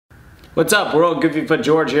What's up, world?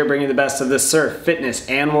 GoofyFootGeorge here, bringing you the best of the surf, fitness,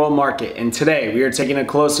 and world market. And today we are taking a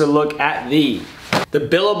closer look at the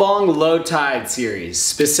Billabong Lo Tide series,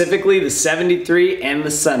 specifically the 73 and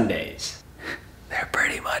the Sundays. They're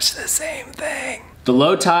pretty much the same thing. The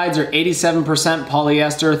Lo Tides are 87%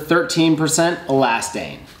 polyester, 13%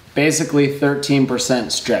 elastane. Basically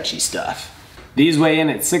 13% stretchy stuff. These weigh in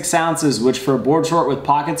at 6 ounces, which for a board short with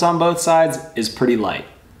pockets on both sides is pretty light.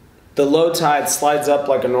 The Lo Tide slides up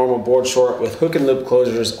like a normal board short with hook and loop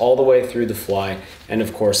closures all the way through the fly, and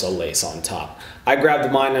of course a lace on top. I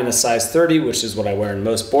grabbed mine in a size 30, which is what I wear in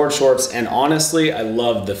most board shorts, and honestly I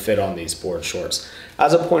love the fit on these board shorts.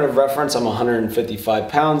 As a point of reference, I'm 155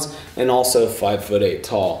 pounds and also 5'8"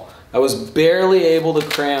 tall. I was barely able to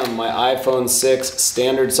cram my iPhone 6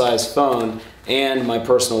 standard size phone and my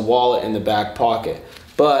personal wallet in the back pocket,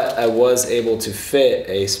 but I was able to fit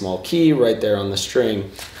a small key right there on the string.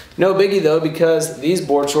 No biggie though, because these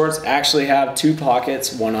board shorts actually have 2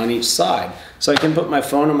 pockets, one on each side. So I can put my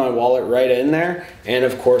phone and my wallet right in there, and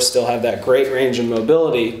of course still have that great range of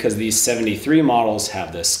mobility because these 73 models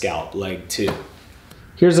have this scallop leg too.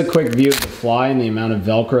 Here's a quick view of the fly and the amount of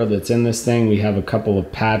Velcro that's in this thing. We have a couple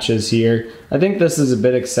of patches here. I think this is a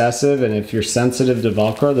bit excessive, and if you're sensitive to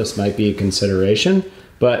Velcro, this might be a consideration.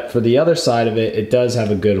 But for the other side of it, it does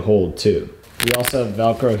have a good hold too. We also have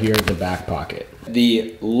Velcro here at the back pocket.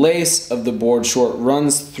 The lace of the board short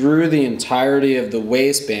runs through the entirety of the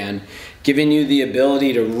waistband, giving you the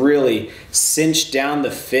ability to really cinch down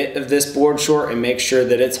the fit of this board short and make sure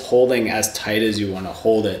that it's holding as tight as you want to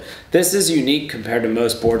hold it. This is unique compared to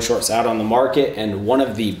most board shorts out on the market, and one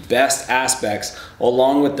of the best aspects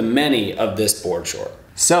along with the many of this board short.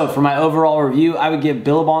 So for my overall review, I would give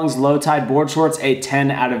Billabongs Lo Tide board shorts a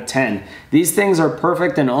 10 out of 10. These things are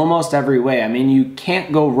perfect in almost every way. I mean, you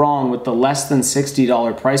can't go wrong with the less than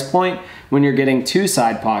 $60 price point when you're getting 2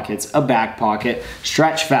 side pockets, a back pocket,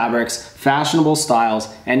 stretch fabrics, fashionable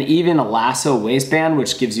styles, and even a lasso waistband,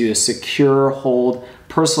 which gives you a secure hold,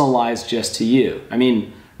 personalized just to you. I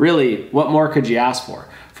mean, really, what more could you ask for?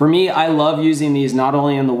 For me, I love using these not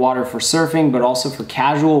only in the water for surfing, but also for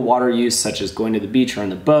casual water use, such as going to the beach or on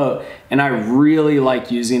the boat. And I really like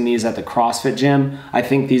using these at the CrossFit gym. I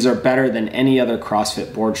think these are better than any other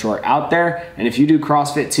CrossFit board short out there. And if you do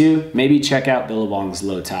CrossFit too, maybe check out Billabongs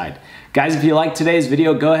Lo Tide. Guys, if you liked today's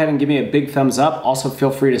video, go ahead and give me a big thumbs up. Also,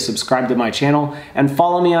 feel free to subscribe to my channel and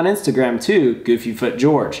follow me on Instagram too,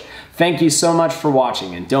 GoofyFootGeorge. Thank you so much for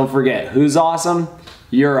watching, and don't forget, who's awesome?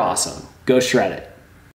 You're awesome. Go shred it.